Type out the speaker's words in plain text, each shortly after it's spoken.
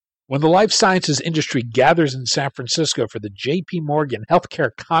When the life sciences industry gathers in San Francisco for the J.P. Morgan Healthcare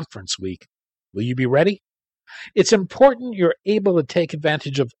Conference Week, will you be ready? It's important you're able to take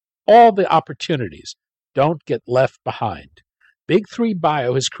advantage of all the opportunities. Don't get left behind. Big 3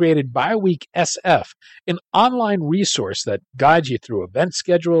 Bio has created BioWeek SF, an online resource that guides you through event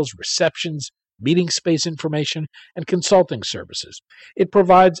schedules, receptions, meeting space information, and consulting services. It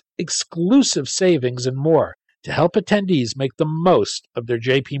provides exclusive savings and more to help attendees make the most of their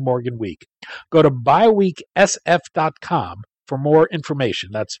JP Morgan week. Go to bioweeksf.com for more information.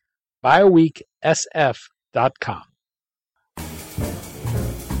 That's bioweeksf.com.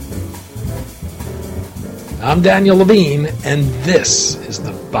 I'm Daniel Levine, and this is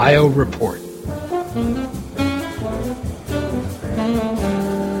the Bio Report.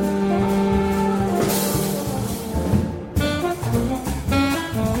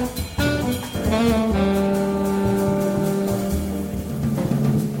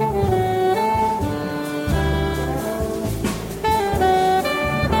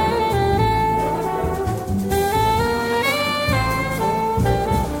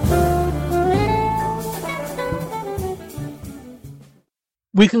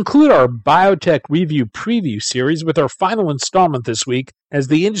 We conclude our Biotech Review Preview series with our final installment this week as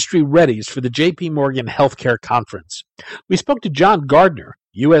the industry readies for the J.P. Morgan Healthcare Conference. We spoke to John Gardner,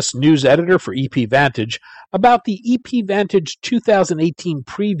 U.S. News Editor for EP Vantage, about the EP Vantage 2018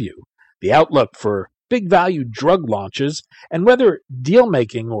 preview, the outlook for big value drug launches, and whether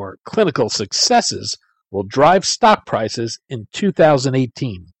deal-making or clinical successes will drive stock prices in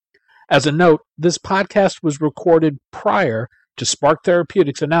 2018. As a note, this podcast was recorded prior to Spark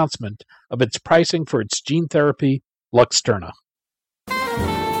Therapeutics' announcement of its pricing for its gene therapy, Luxturna.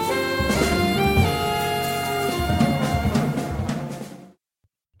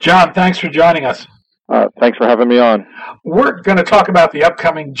 John, thanks for joining us. Thanks for having me on. We're going to talk about the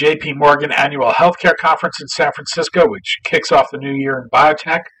upcoming J.P. Morgan Annual Healthcare Conference in San Francisco, which kicks off the new year in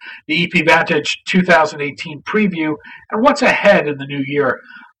biotech, the EP Vantage 2018 preview, and what's ahead in the new year.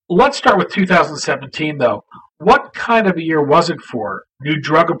 Let's start with 2017, though. What kind of a year was it for new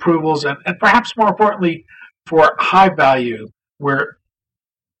drug approvals and perhaps more importantly for high value?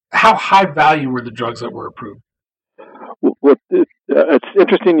 How high value were the drugs that were approved? Well, it's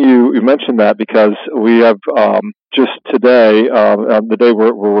interesting you mentioned that because we have just today, on the day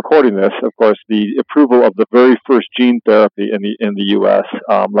we're recording this, of course, the approval of the very first gene therapy in the U.S.,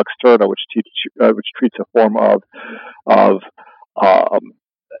 Luxturna, which treats a form of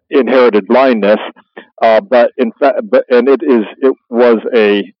inherited blindness, but in fact, it was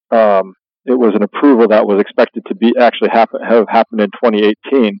an approval that was expected to have happened in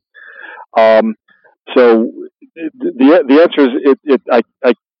 2018. So the answer is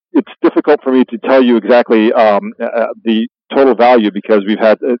it's difficult for me to tell you exactly the total value because we've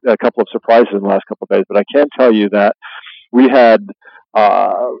had a couple of surprises in the last couple of days. But I can tell you that we had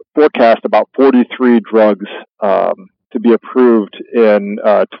forecast about 43 drugs to be approved in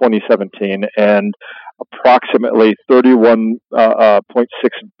 2017, and approximately $31.6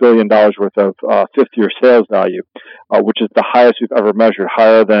 billion worth of fifth-year sales value, which is the highest we've ever measured,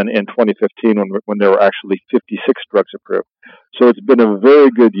 higher than in 2015 when there were actually 56 drugs approved. So it's been a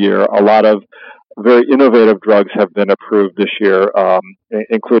very good year. A lot of very innovative drugs have been approved this year,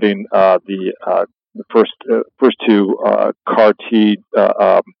 including the first two CAR T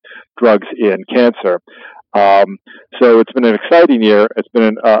drugs in cancer. So it's been an exciting year. It's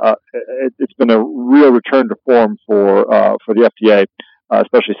been a real return to form for the FDA,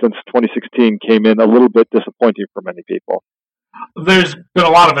 especially since 2016 came in a little bit disappointing for many people. There's been a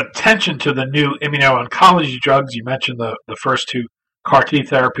lot of attention to the new immuno-oncology drugs. You mentioned the first two CAR T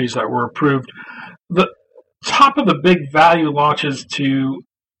therapies that were approved. The top of the big value launches to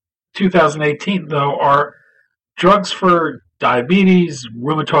 2018, though, are drugs for diabetes,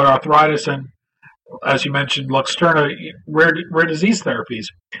 rheumatoid arthritis, and as you mentioned, Luxturna, rare disease therapies.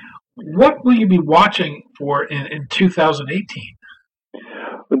 What will you be watching for in 2018?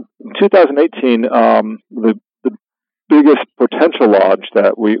 In 2018, the biggest potential launch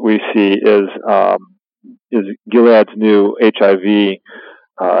that we see is Gilead's new HIV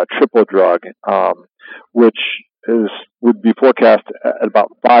triple drug, which would be forecast at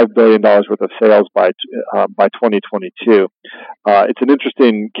about $5 billion worth of sales by 2022. It's an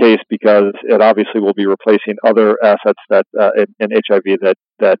interesting case because it obviously will be replacing other assets that in HIV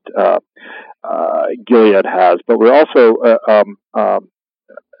that Gilead has. But we're also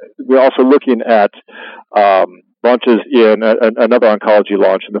looking at launches in another oncology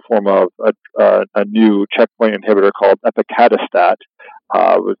launch in the form of a new checkpoint inhibitor called epacadostat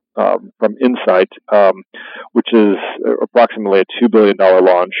from Incyte, which is approximately a $2 billion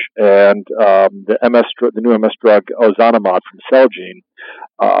launch, and the new MS drug ozanimod from Celgene,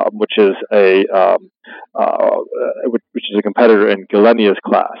 which is a competitor in Gilenia's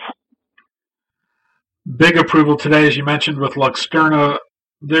class. Big approval today, as you mentioned, with Luxturna.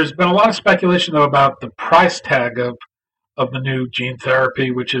 There's been a lot of speculation, though, about the price tag of the new gene therapy,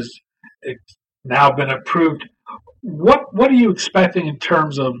 which has now been approved. What are you expecting in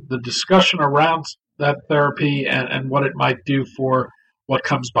terms of the discussion around that therapy and what it might do for what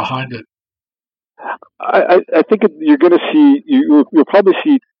comes behind it? I think you're going to see you'll probably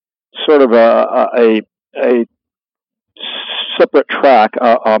see sort of a separate track.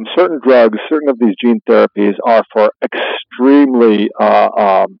 Certain drugs, certain of these gene therapies are for extremely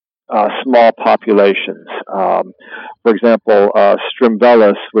small populations. For example,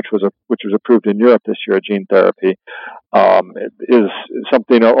 Strimvelis, which was approved in Europe this year, a gene therapy, is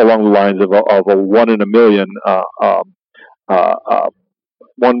something along the lines of a 1 in a million.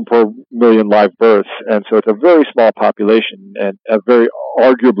 1 per million live births, and so it's a very small population and a very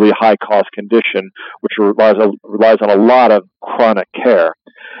arguably high cost condition, which relies on a lot of chronic care.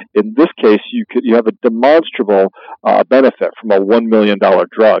 In this case, you have a demonstrable benefit from a $1 million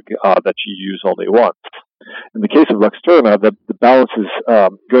drug that you use only once. In the case of Luxturna, the balance is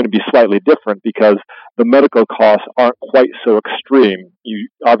going to be slightly different because the medical costs aren't quite so extreme. You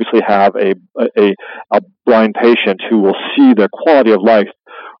obviously have a blind patient who will see their quality of life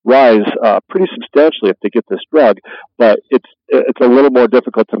rise pretty substantially if they get this drug, but it's a little more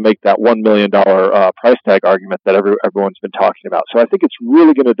difficult to make that $1 million price tag argument that everyone's been talking about. So I think it's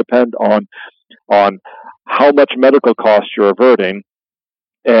really going to depend on how much medical cost you're averting,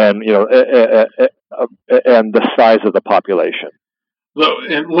 and and the size of the population.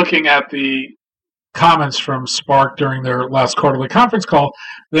 And looking at the comments from Spark during their last quarterly conference call,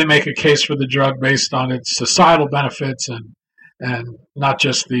 they make a case for the drug based on its societal benefits and not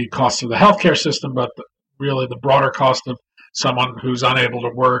just the cost of the healthcare system, but really the broader cost of someone who's unable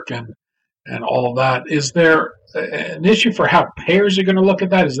to work and all of that. Is there an issue for how payers are going to look at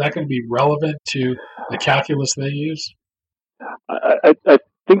that? Is that going to be relevant to the calculus they use? I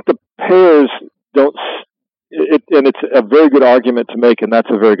think the payers don't, and it's a very good argument to make, and that's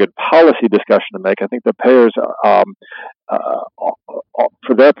a very good policy discussion to make. I think the payers,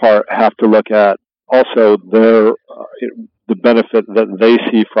 for their part, have to look at also the benefit that they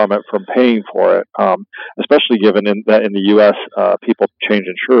see from it, from paying for it, especially given that in the U.S. People change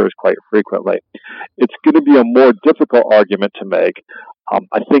insurers quite frequently. It's going to be a more difficult argument to make.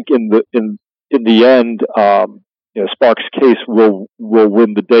 I think in the end, Spark's case will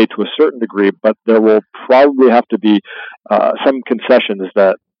win the day to a certain degree, but there will probably have to be some concessions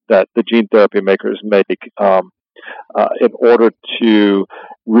that the gene therapy makers make in order to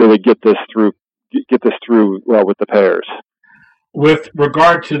really get this through with the payers. With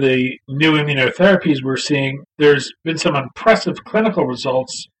regard to the new immunotherapies we're seeing, there's been some impressive clinical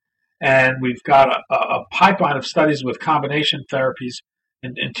results, and we've got a pipeline of studies with combination therapies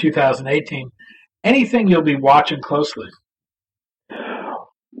in 2018. Anything you'll be watching closely?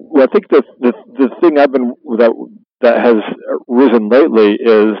 Well, I think the thing that has risen lately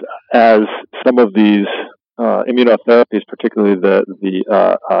is as some of these immunotherapies, particularly the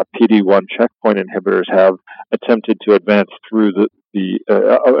PD-1 checkpoint inhibitors, have attempted to advance through the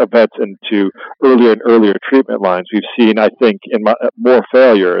events into earlier and earlier treatment lines. We've seen, I think, more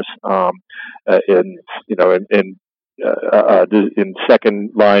failures in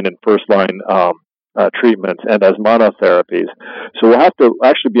second line and first line treatments and as monotherapies. So we'll have to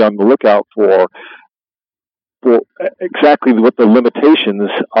actually be on the lookout for exactly what the limitations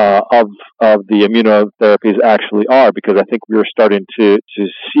of the immunotherapies actually are, because I think we are starting to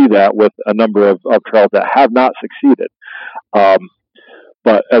see that with a number of trials that have not succeeded.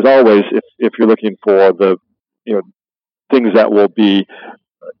 But as always, if you're looking for the things that will be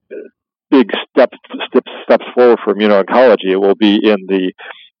big steps forward for immuno-oncology, it will be in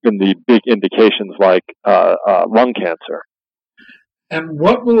the big indications like lung cancer. And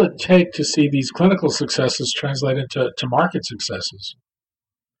what will it take to see these clinical successes translate into market successes?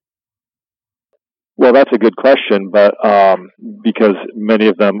 Well, that's a good question, but because many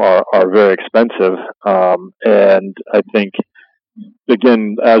of them are very expensive, and I think,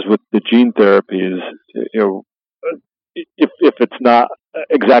 again, as with the gene therapies, if it's not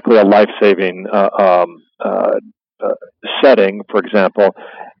exactly a life-saving setting, for example,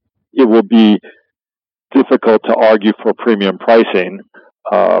 it will be difficult to argue for premium pricing.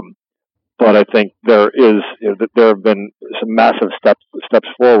 but I think there have been some massive steps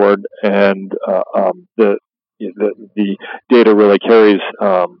forward, and the data really carries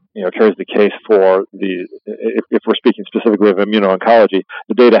the case for the. If we're speaking specifically of immuno-oncology,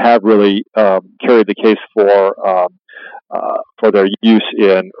 the data have really carried the case for their use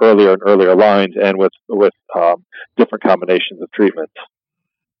in earlier and earlier lines, and with different combinations of treatments.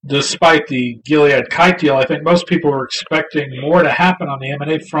 Despite the Gilead Kite deal, I think most people were expecting more to happen on the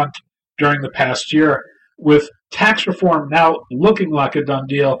M&A front during the past year. With tax reform now looking like a done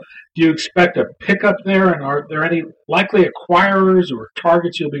deal, do you expect a pickup there, and are there any likely acquirers or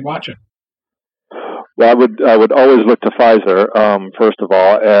targets you'll be watching? Well, I would always look to Pfizer, first of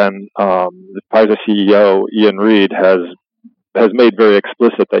all, and the Pfizer CEO, Ian Reid, has made very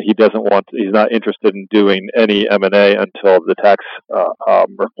explicit that he's not interested in doing any M&A until the tax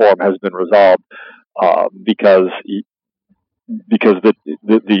reform has been resolved, because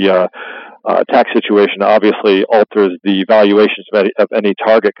the tax situation obviously alters the valuations of any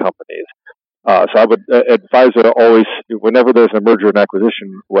target companies. So I would, at Pfizer, always, whenever there's a merger and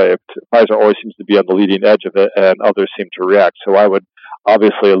acquisition wave, Pfizer always seems to be on the leading edge of it, and others seem to react. So I would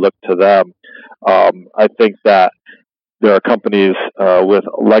obviously look to them. I think that there are companies with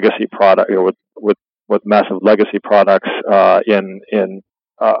legacy product, with massive legacy products in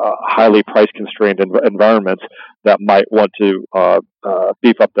highly price constrained environments that might want to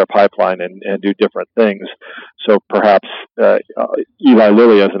beef up their pipeline and do different things. So perhaps Eli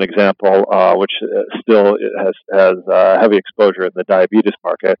Lilly, as an example, which still has heavy exposure in the diabetes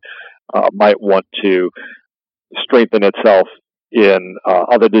market, might want to strengthen itself in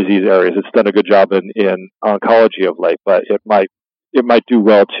other disease areas. It's done a good job in oncology of late, but it might do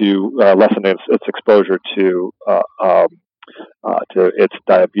well to lessen its exposure to its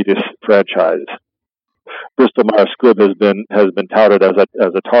diabetes franchise. Bristol Myers Squibb has been touted as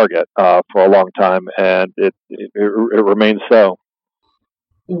a target for a long time, and it remains so.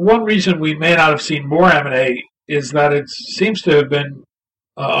 One reason we may not have seen more M&A is that it seems to have been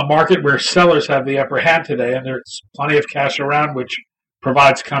a market where sellers have the upper hand today, and there's plenty of cash around, which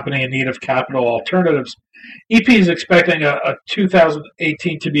provides company in need of capital alternatives. EP is expecting a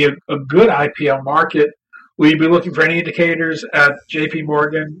 2018 to be a good IPO market. Will you be looking for any indicators at JP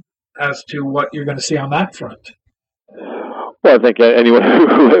Morgan as to what you're going to see on that front? Well, I think anyone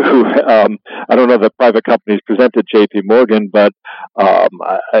who I don't know that private companies presented JP Morgan, but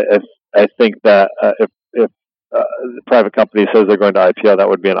I think that if the private company says they're going to IPO, that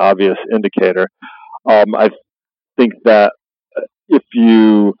would be an obvious indicator. I think that if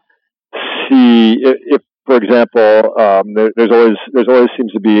you see, if for example, there's always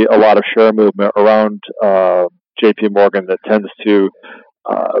seems to be a lot of share movement around JP Morgan that tends to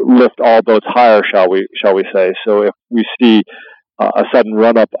lift all boats higher, shall we say? So if we see a sudden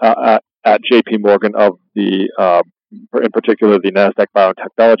run up at JP Morgan of the, in particular, the Nasdaq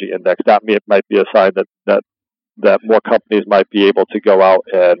Biotechnology Index, that might be a sign that more companies might be able to go out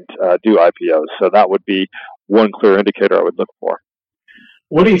and do IPOs. So that would be one clear indicator I would look for.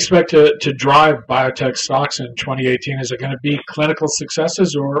 What do you expect to drive biotech stocks in 2018? Is it going to be clinical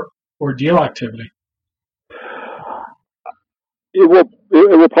successes or deal activity? It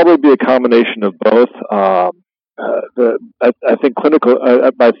will probably be a combination of both. I think clinical.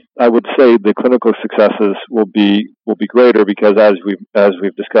 I would say the clinical successes will be greater because, as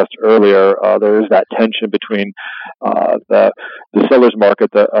we've discussed earlier, there is that tension between the sellers market.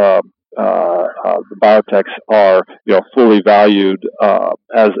 The biotechs are fully valued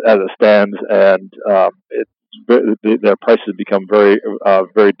as it stands, and their prices become very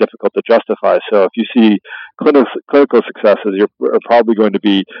difficult to justify. So if you see clinical successes, you're probably going to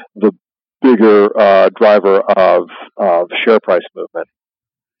be the bigger driver of share price movement.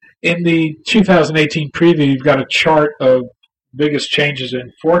 In the 2018 preview, you've got a chart of biggest changes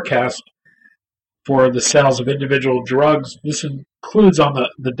in forecast for the sales of individual drugs. This includes on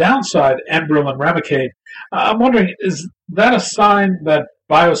the downside Enbrel and Remicade. I'm wondering, is that a sign that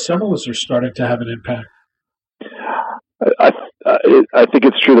biosimilars are starting to have an impact? I think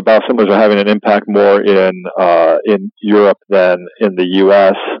it's true that biosimilars are having an impact more in Europe than in the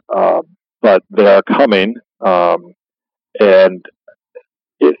U.S., but they are coming, and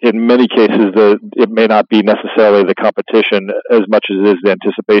in many cases, it may not be necessarily the competition as much as it is the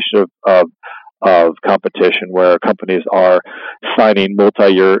anticipation of competition, where companies are signing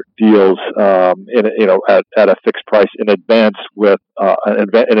multi-year deals, at a fixed price in advance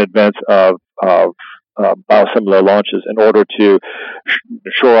of biosimilar launches in order to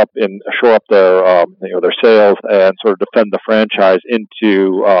shore up their sales and sort of defend the franchise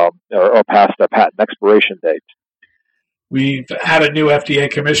into or past their patent expiration date. We've had a new FDA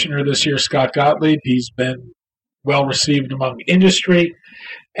commissioner this year, Scott Gottlieb. He's been well received among industry.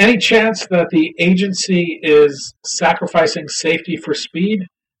 Any chance that the agency is sacrificing safety for speed?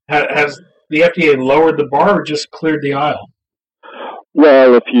 Has the FDA lowered the bar or just cleared the aisle?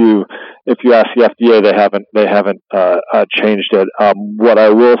 Well, if you ask the FDA, they haven't changed it. What I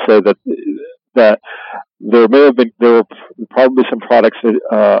will say that there were probably some products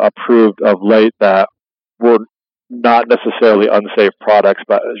approved of late that were not necessarily unsafe products,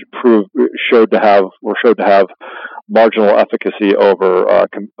 but showed to have marginal efficacy over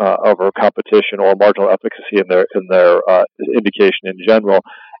competition, or marginal efficacy in their indication in general.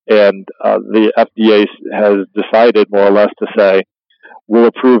 And the FDA has decided more or less to say, we'll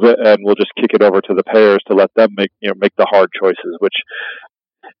approve it and we'll just kick it over to the payers to let them make the hard choices, which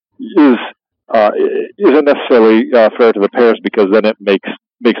isn't necessarily fair to the payers, because then it makes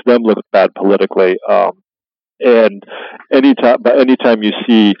them look bad politically. And anytime you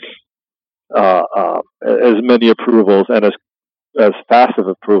see as many approvals and as fast of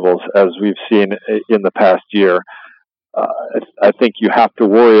approvals as we've seen in the past year, I think you have to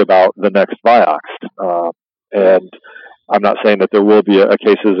worry about the next Vioxx. And I'm not saying that there will be a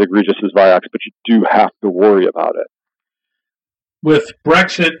case as egregious as Vioxx, but you do have to worry about it. With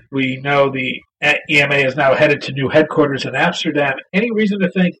Brexit, we know the EMA is now headed to new headquarters in Amsterdam. Any reason to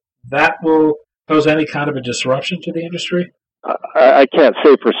think that will pose any kind of a disruption to the industry? I can't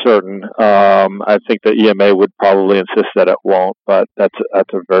say for certain. I think the EMA would probably insist that it won't, but that's a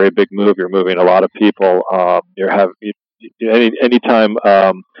very big move. You're moving a lot of people. Anytime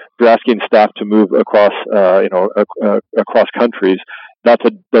you're asking staff to move across across countries, that's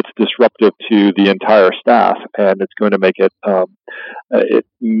disruptive to the entire staff, and it's going to make it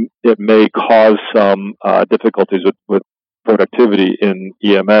it may cause some difficulties with productivity in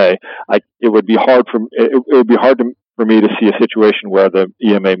EMA. It would be hard for me to see a situation where the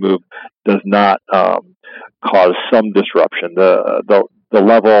EMA move does not cause some disruption. The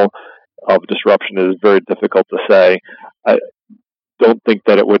level of disruption is very difficult to say. I don't think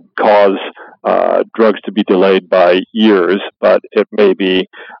that it would cause drugs to be delayed by years, but it may be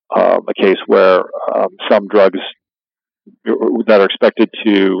a case where some drugs that are expected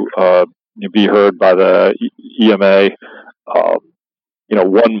to be heard by the EMA,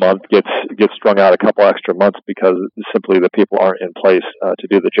 1 month gets strung out a couple extra months because simply the people aren't in place to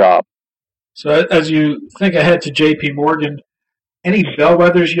do the job. So as you think ahead to JP Morgan, any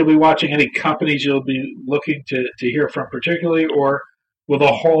bellwethers you'll be watching, any companies you'll be looking to hear from particularly, or will the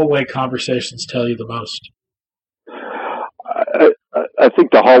hallway conversations tell you the most? I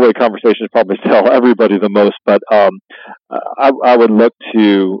think the hallway conversations probably tell everybody the most, but I would look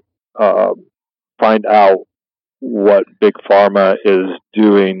to find out what Big Pharma is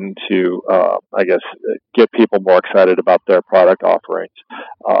doing to, get people more excited about their product offerings,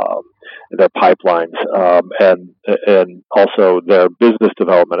 their pipelines, and also their business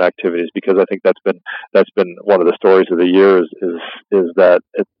development activities. Because I think that's been one of the stories of the year is that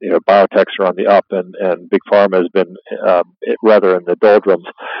biotechs are on the up, and Big Pharma has been rather in the doldrums.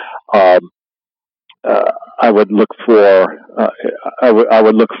 I would look for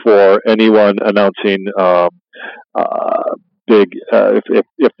anyone announcing big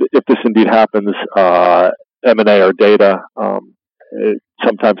if this indeed happens, M&A or data. It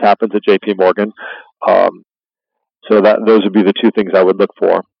sometimes happens at JP Morgan. So those would be the two things I would look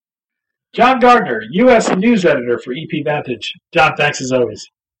for. John Gardner, U.S. News Editor for EP Vantage. John, thanks as always.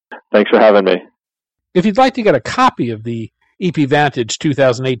 Thanks for having me. If you'd like to get a copy of the EP Vantage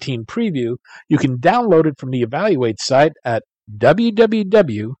 2018 preview, you can download it from the Evaluate site at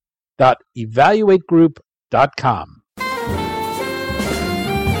www.evaluategroup.com.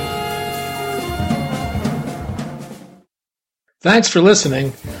 Thanks for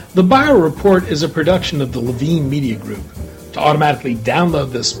listening. The Bio Report is a production of the Levine Media Group. To automatically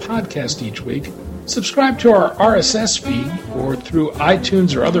download this podcast each week, subscribe to our RSS feed or through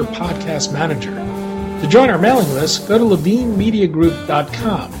iTunes or other podcast manager. To join our mailing list, go to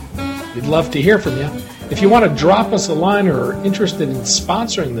levinemediagroup.com. We'd love to hear from you. If you want to drop us a line or are interested in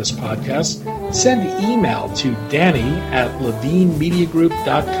sponsoring this podcast, send email to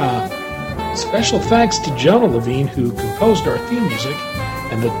danny@levinemediagroup.com. Special thanks to Jonah Levine, who composed our theme music,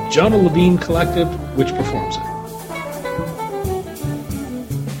 and the Jonah Levine Collective, which performs it.